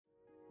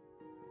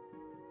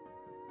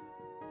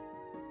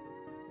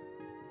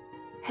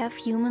Have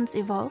humans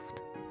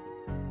evolved?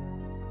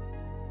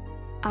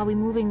 Are we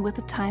moving with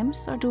the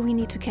times, or do we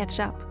need to catch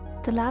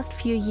up? The last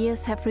few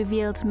years have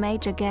revealed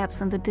major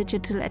gaps in the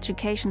digital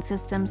education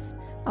systems,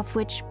 of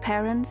which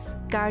parents,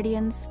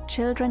 guardians,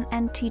 children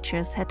and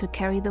teachers had to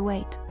carry the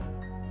weight.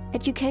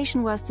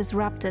 Education was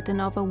disrupted in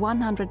over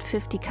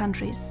 150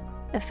 countries,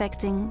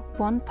 affecting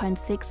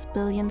 1.6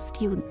 billion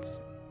students.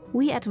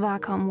 We at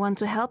Wacom want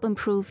to help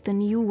improve the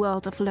new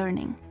world of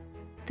learning.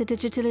 The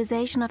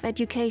digitalization of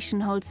education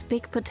holds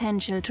big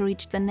potential to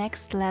reach the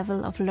next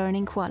level of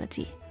learning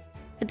quality.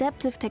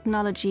 Adaptive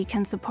technology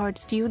can support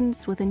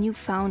students with a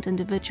newfound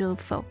individual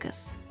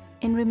focus.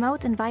 In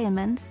remote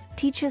environments,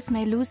 teachers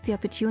may lose the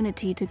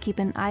opportunity to keep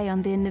an eye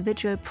on the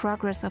individual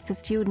progress of the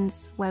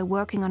students while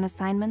working on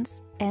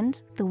assignments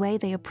and the way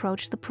they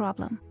approach the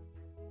problem.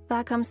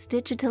 Wacom's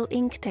digital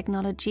ink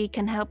technology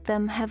can help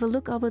them have a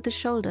look over the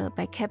shoulder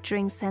by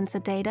capturing sensor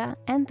data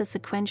and the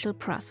sequential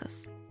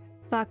process.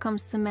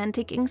 Wacom's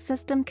semantic ink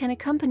system can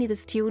accompany the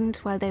student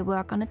while they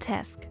work on a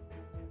task.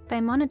 By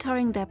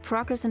monitoring their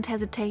progress and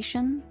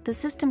hesitation, the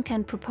system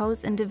can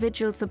propose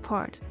individual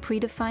support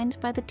predefined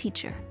by the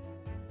teacher.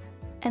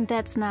 And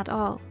that's not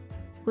all.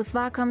 With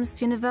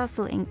Wacom's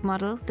universal ink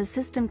model, the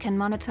system can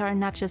monitor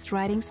not just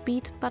writing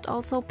speed, but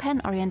also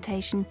pen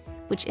orientation,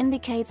 which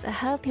indicates a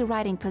healthy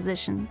writing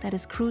position that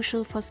is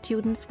crucial for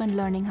students when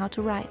learning how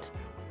to write.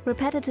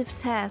 Repetitive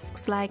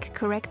tasks like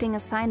correcting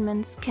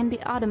assignments can be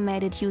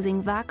automated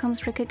using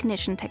Wacom's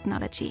recognition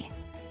technology.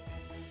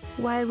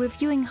 While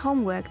reviewing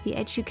homework, the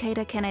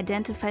educator can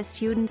identify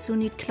students who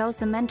need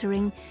closer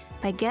mentoring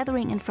by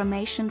gathering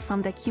information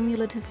from their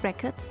cumulative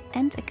records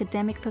and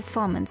academic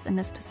performance in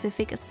a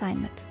specific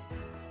assignment.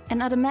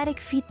 An automatic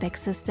feedback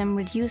system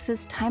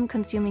reduces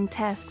time-consuming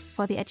tasks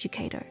for the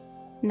educator.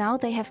 Now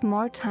they have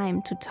more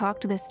time to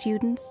talk to their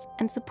students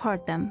and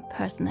support them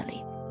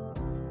personally.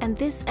 And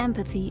this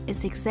empathy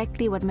is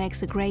exactly what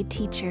makes a great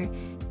teacher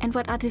and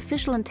what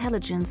artificial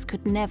intelligence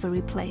could never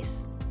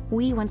replace.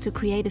 We want to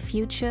create a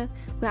future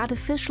where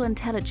artificial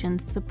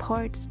intelligence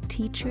supports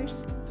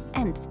teachers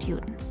and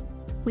students.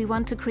 We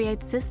want to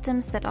create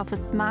systems that offer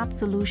smart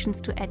solutions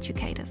to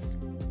educators.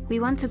 We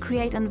want to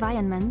create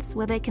environments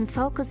where they can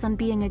focus on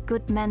being a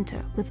good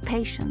mentor with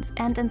patience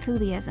and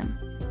enthusiasm,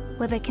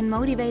 where they can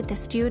motivate their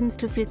students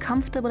to feel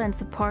comfortable and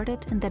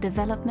supported in their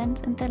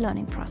development and their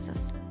learning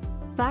process.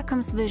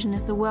 Wacom's vision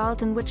is a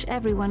world in which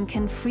everyone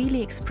can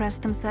freely express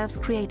themselves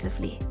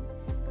creatively,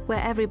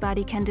 where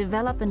everybody can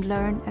develop and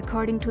learn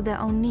according to their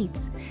own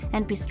needs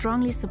and be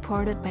strongly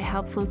supported by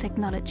helpful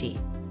technology.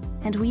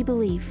 And we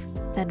believe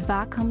that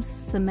Wacom's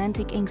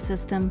semantic ink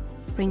system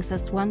brings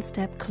us one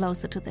step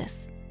closer to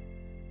this.